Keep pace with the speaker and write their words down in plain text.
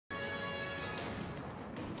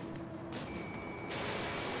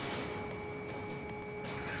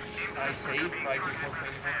I saved right before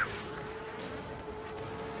playing it.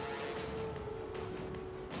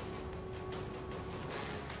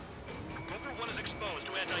 Rover 1 is exposed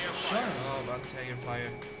to anti-air fire. Shut up, anti-air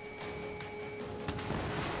fire.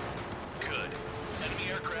 Good. Enemy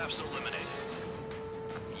aircraft's eliminated.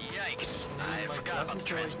 Yikes. I forgot about the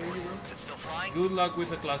transport. Is it still flying? Good luck with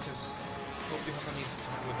the classes. Hope you have an easy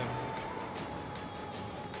time with them.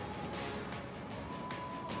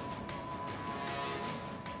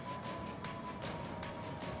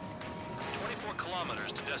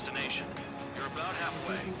 Kilometers to destination. You're about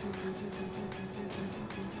halfway.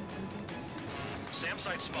 SAM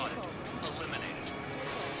site spotted. Eliminated.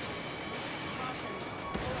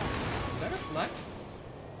 Is that a flag?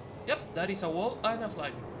 Yep, that is a wall and a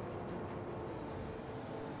flag.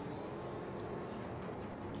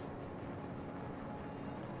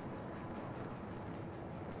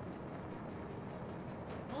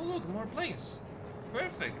 Oh look, more planes.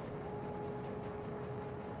 Perfect.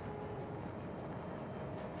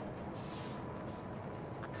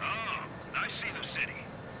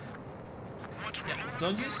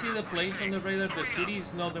 Don't you see the planes on the radar? The city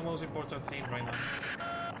is not the most important thing right now.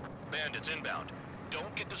 Bandits inbound.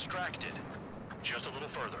 Don't get distracted. Just a little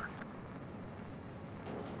further.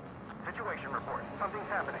 Situation report. Something's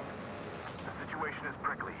happening. The situation is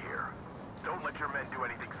prickly here. Don't let your men do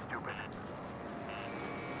anything stupid.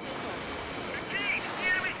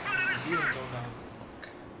 You don't go now.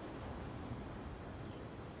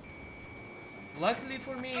 Luckily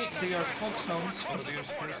for me, they are foxhounds, or they are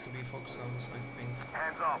supposed to be foxhounds, I think.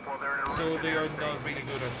 Hands off while they're in a So they are not really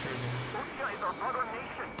good at turning. Those guys are brother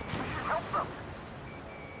nation. We should help them.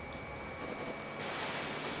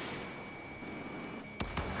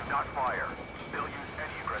 Do not fire. They'll use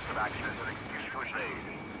any aggressive action as an excuse to invade.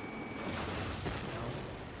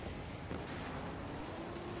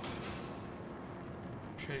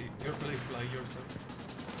 Okay, you're really fly yourself.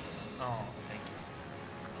 Oh, thank you.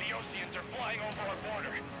 The Oceans are flying over our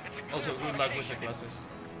border. Also, good luck with the classes.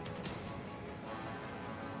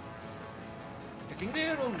 I think they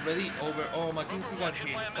are already over. Oh, McKinsey got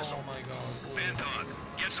hit. Oh my god. Bandog,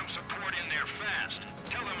 get some support in there fast.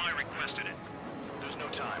 Tell them I requested it. There's no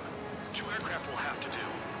time. 2 aircraft will have to do.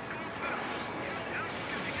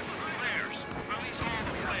 Flares. Release all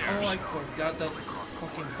the flares. Oh, I forgot that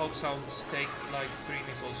fucking foxhounds take like 3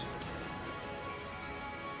 missiles.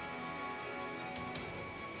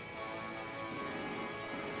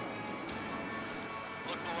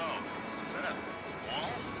 Look below. Is that a wall?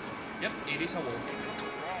 Yep, it is a wall. They built a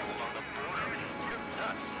wall along the border. You're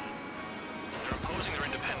nuts. They're imposing their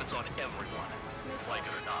independence on everyone, like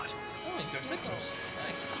it or not. Oh, interceptors.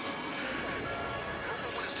 Nice.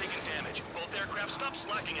 Rover 1 is taking damage. Both aircraft, stop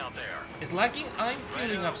slacking out there. It's lacking. I'm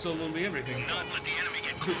killing absolutely everything. Not let the enemy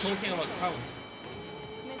get You're talking about count.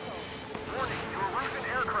 Warning, you're Russian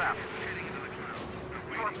aircraft.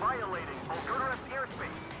 You are violating Bulgarian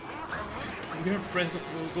airspace. Leave and We're friends of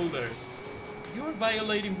Bulgarians. You're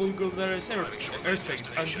violating Bulgaria's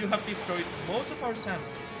airspace, and you have destroyed most of our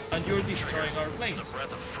SAMs, and you're destroying our planes.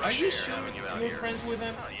 Are you sure you're friends with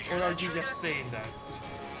them, or are you just saying that?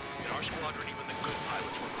 In our squadron, even the good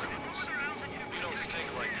pilots were criminals. We don't stink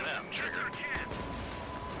like them, Trigger.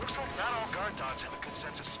 Looks like not all guard dogs have a good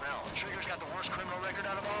sense of smell. Trigger's got the worst criminal record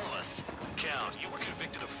out of all of us. Count, you were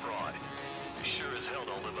convicted of fraud. You sure as hell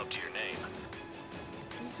don't live up to your name.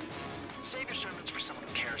 Save your sermons for someone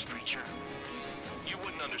who cares, preacher. You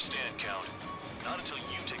wouldn't understand, Count. Not until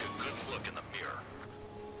you take a good look in the mirror.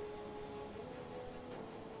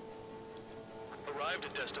 Arrived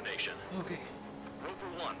at destination. Okay.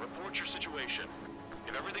 Roper 1, report your situation.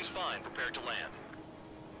 If everything's fine, prepare to land.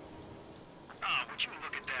 would you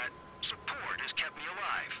look at that? Support has kept me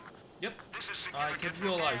alive. Yep. This is I significant kept for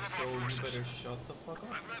you alive, all of so our you forces. better shut the fuck up.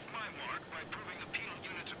 I've left my mark by proving the penal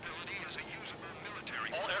unit's ability as a usable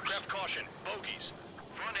military All force. aircraft caution. Bogies.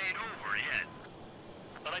 Front ain't over yet.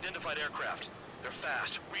 Unidentified aircraft. They're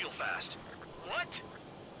fast. Real fast. What?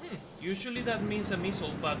 Usually that means a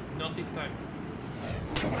missile, but not this time.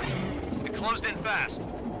 It closed in fast.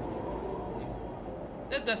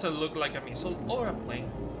 That doesn't look like a missile or a plane.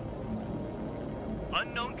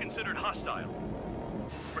 Unknown considered hostile.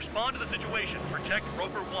 Respond to the situation. Protect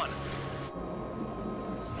Roper 1.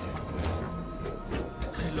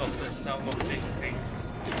 I love the sound of this thing.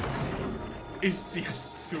 It's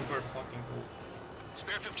just super fucking cool.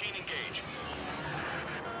 Spare 15 engage.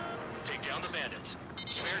 Take down the bandits.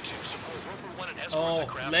 Spare 2 support Roper 1 and escort Oh, the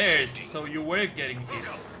craft to flares, safety. so you were getting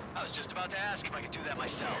hits. I was just about to ask if I could do that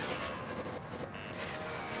myself.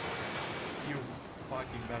 You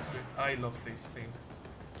fucking bastard. I love this thing.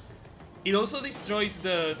 It also destroys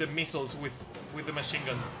the missiles with with the machine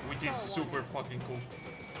gun, which is super fucking cool.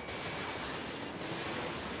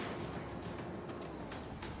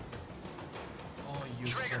 Oh, you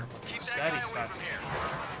son of a bitch. That is fast.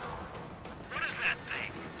 What is that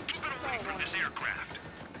thing? Keep it away from this aircraft.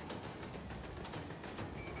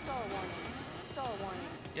 Stall warning.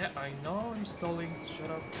 Yeah, I know I'm stalling. Shut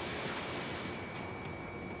up.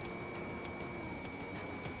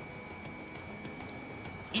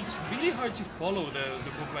 It's really hard to follow the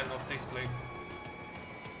movement of this plane.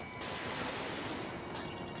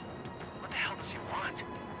 What the hell does he want?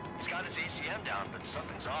 He's got his ACM down, but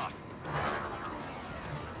something's off.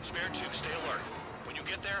 Spare 2, stay alert. When you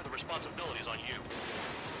get there, the responsibility is on you.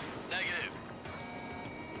 Negative.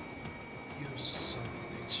 You son of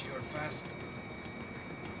a bitch, you're fast.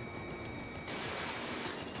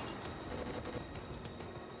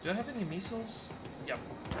 Do I have any missiles? Yep.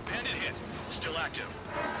 Bandit hit. Still active.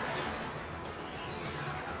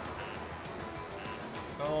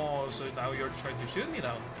 Oh, so now you're trying to shoot me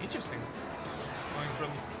down. Interesting. Going from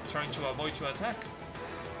trying to avoid to attack.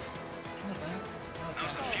 Not bad. Not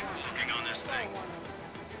How's the bad. fuel looking on this thing?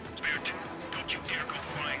 Spare 2, don't you dare go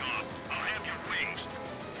flying off. I'll have your wings.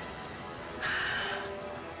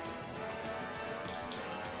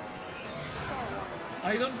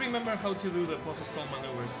 I don't remember how to do the post-stall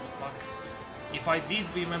maneuvers. Fuck. If I did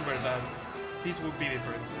remember that, this would be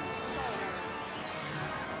different.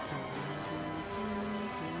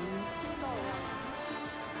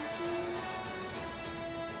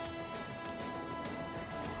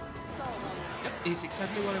 Yep, it's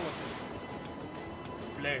exactly what I wanted.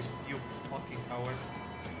 Flares, you fucking coward.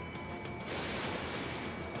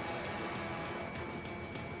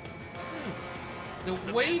 The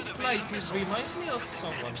way it flies is reminds me of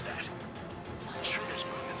someone. Manage that. Trigger's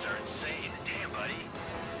movements are insane. Damn, buddy.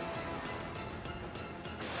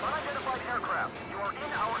 Unidentified aircraft, you are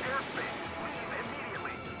in our airspace. Leave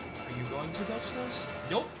immediately. Are you going to dodge those?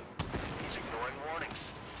 Nope. He's ignoring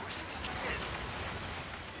warnings. Where's the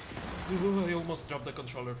kid? Ooh, I almost dropped the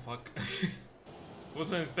controller, fuck.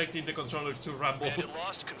 Wasn't expecting the controller to ramble. Bandit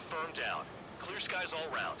lost, confirmed down. Clear skies all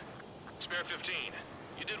round. Spare 15.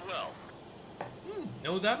 You did well.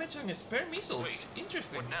 No damage on spare missiles. Wait,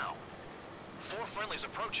 Interesting. What now? 4 friendlies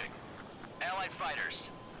approaching. Allied fighters.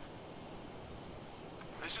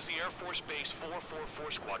 This is the Air Force Base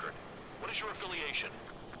 444 Squadron. What is your affiliation?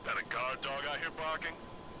 Got a guard dog out here barking?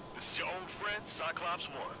 This is your old friend, Cyclops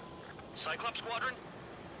 1. Cyclops Squadron?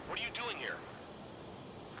 What are you doing here?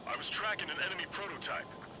 I was tracking an enemy prototype.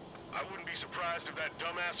 I wouldn't be surprised if that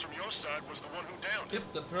dumbass from your side was the one who downed it.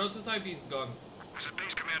 Yep, the prototype is gone. This is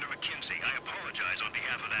Base Commander McKinsey. I apologize on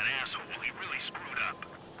behalf of that asshole. He really screwed up.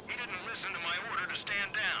 He didn't listen to my order to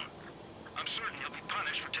stand down. I'm certain he'll be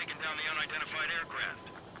punished for taking down the unidentified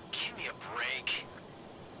aircraft. Give me a break.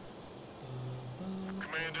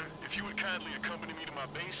 Commander, if you would kindly accompany me to my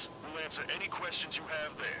base, we'll answer any questions you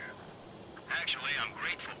have there. Actually, I'm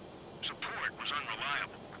grateful. Support was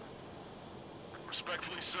unreliable.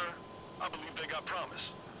 Respectfully, sir, I believe they got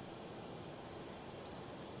promise.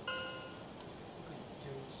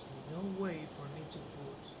 There's no way for me to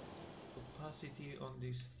put opacity on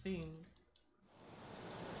this thing.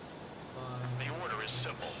 The order is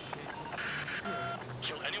simple.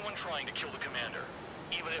 Kill anyone trying to kill the commander,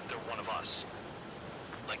 even if they're one of us.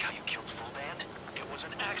 Like how you killed Full Band? It was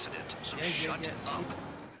an accident, so Yeah, shut skip. up.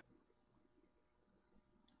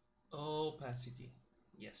 Opacity.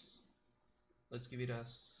 Yes. Let's give it a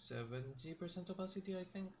 70% opacity, I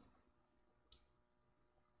think.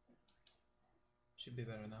 Should be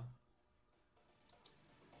better now.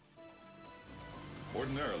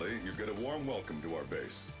 Ordinarily, you get a warm welcome to our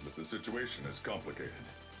base, but the situation is complicated.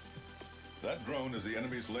 That drone is the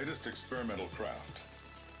enemy's latest experimental craft.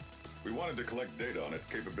 We wanted to collect data on its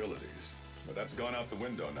capabilities, but that's gone out the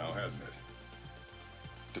window now, hasn't it?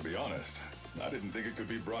 To be honest, I didn't think it could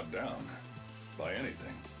be brought down by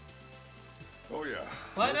anything. Oh yeah,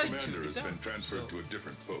 Why'd our I shoot commander it has down? been transferred So- to a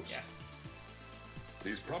different post. Yeah.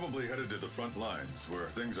 He's probably headed to the front lines where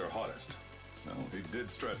things are hottest. No, he did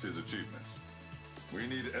stress his achievements. We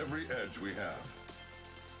need every edge we have.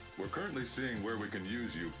 We're currently seeing where we can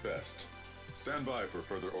use you best. Stand by for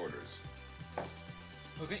further orders.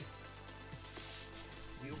 Okay.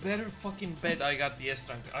 You better fucking bet I got the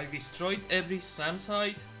S-Rank. I destroyed every SAM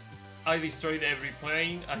site. I destroyed every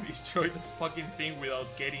plane. I destroyed the fucking thing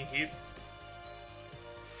without getting hit.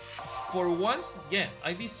 For once, yeah,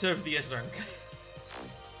 I deserve the S-Rank.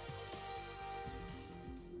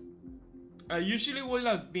 I usually will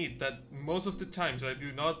admit that most of the times I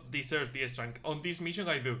do not deserve the S-Rank. On this mission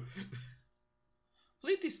I do.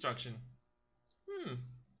 Fleet destruction.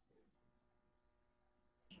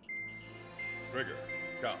 Trigger,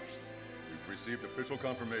 Cal, we've received official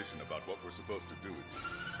confirmation about what we're supposed to do with you.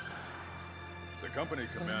 The company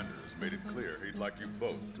commander has made it clear he'd like you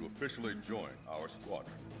both to officially join our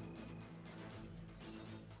squadron.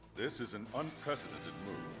 This is an unprecedented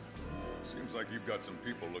move. Seems like you've got some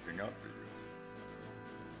people looking out for you.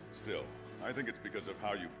 Still, I think it's because of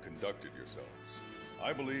how you've conducted yourselves.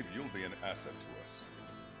 I believe you'll be an asset to us.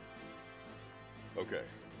 Okay,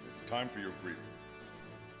 it's time for your briefing.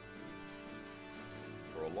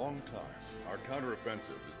 For a long time, our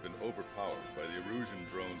counteroffensive has been overpowered by the Erusian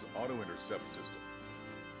drone's auto-intercept system.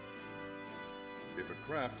 If a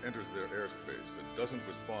craft enters their airspace and doesn't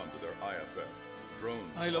respond to their IFF,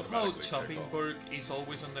 drones I love how automatically take off Choppingburg is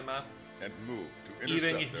always on the map, and move to intercept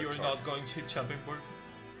even if their you're target. not going to Choppingburg,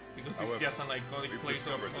 because it's However, just an iconic we've place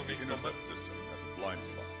of discovered that the this combat. intercept system has a blind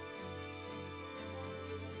spot.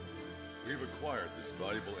 We've acquired this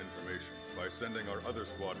valuable information by sending our other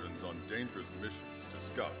squadrons on dangerous missions to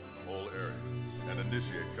scout the whole area and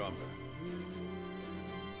initiate combat.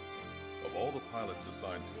 Of all the pilots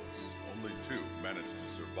assigned to us, only 2 managed to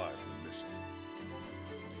survive the mission.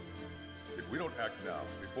 If we don't act now,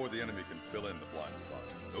 before the enemy can fill in the blind spot,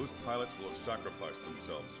 those pilots will have sacrificed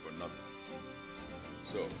themselves for nothing.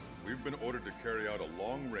 So, we've been ordered to carry out a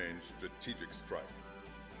long-range strategic strike.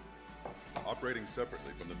 Operating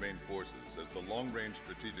separately from the main forces as the Long-Range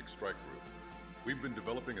Strategic Strike Group, we've been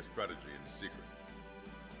developing a strategy in secret.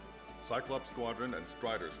 Cyclops Squadron and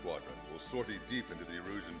Strider Squadron will sortie deep into the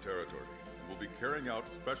Erusian territory and will be carrying out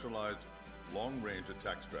specialized long-range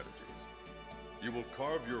attack strategies. You will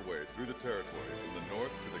carve your way through the territory from the north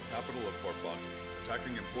to the capital of Farbanti,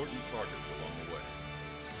 attacking important targets along the way.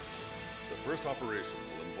 The first operation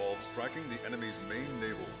will involve striking the enemy's main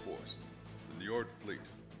naval force, the Njord Fleet,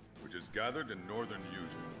 which is gathered in northern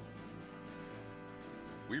Eugene.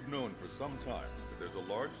 We've known for some time that there's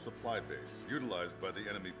a large supply base utilized by the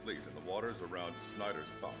enemy fleet in the waters around Snyder's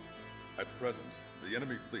Top. At present, the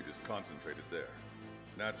enemy fleet is concentrated there.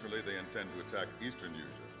 Naturally, they intend to attack eastern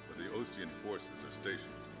Eugene, where the Ostian forces are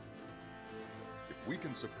stationed. If we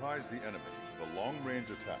can surprise the enemy with a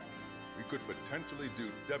long-range attack, we could potentially do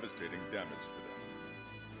devastating damage to them.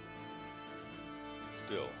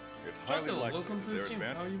 Still, it's highly Jotel, likely welcome that to the their stream.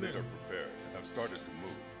 advanced How are you fleet doing? are prepared and have started to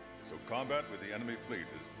move, so combat with the enemy fleet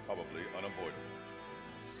is probably unavoidable.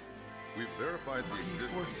 We've verified the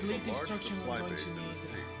For existence fleet of a large destruction, supply we're going base to in the need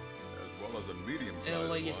sea, as well as a medium-sized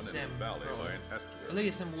one in LASM, the valley bro. by an estuary.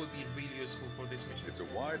 LASM would be really useful for this mission. It's a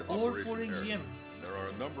wide Or operation for area. AGM. There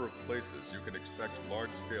are a number of places you can expect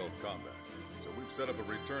large-scale combat, so we've set up a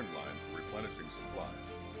return line for replenishing supplies.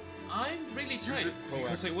 I'm really tired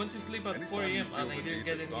because I went to sleep at 4 Anytime you a.m. feel and I the didn't need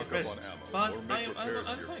get to any stock up rest. on ammo But or make repairs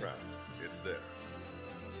to I'm your fine. craft, it's there.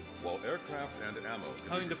 While aircraft and ammo can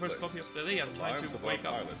Having be the first replaced, copy of the day and the trying lives to of wake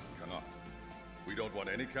our up. pilots cannot. We don't want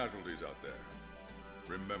any casualties out there.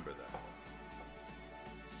 Remember that.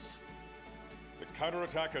 The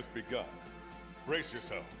counterattack has begun. Brace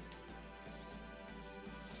yourselves.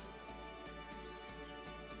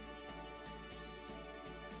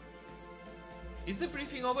 Is the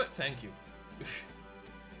briefing over? Thank you.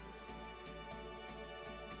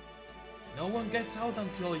 No one gets out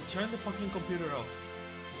until I turn the fucking computer off.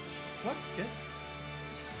 What? Get?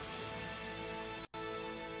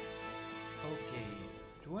 Okay.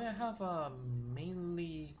 Do I have a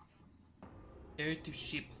mainly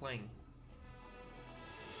air-to-ship plane?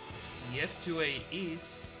 The F2A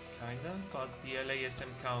is kinda, but the LASM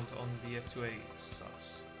count on the F2A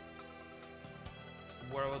sucks.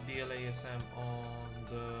 What about the LASM on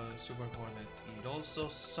the Super Hornet? It also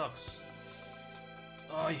sucks.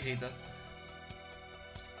 Oh, I hate that.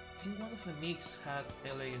 I think one of the MiGs had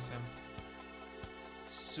LASM.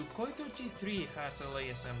 Sukhoi 33 has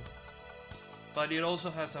LASM, but it also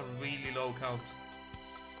has a really low count.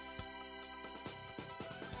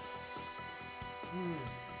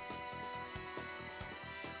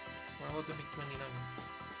 What about the MiG-29?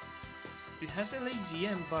 It has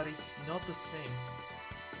LAGM, but it's not the same.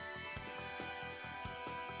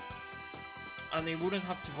 And I wouldn't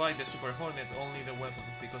have to buy the Super Hornet, only the weapon,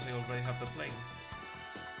 because I already have the plane.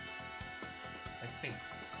 I think.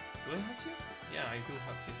 Do I have to? Yeah, I do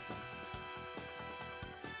have this one.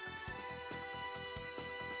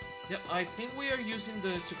 Yeah, I think we are using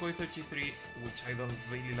the Sukhoi 33, which I don't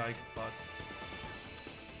really like, but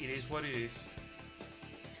it is what it is.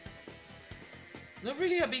 Not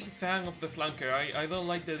really a big fan of the flanker. I don't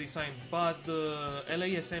like the design, but the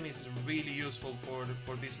LASM is really useful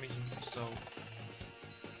for this mission, so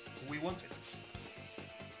we want it.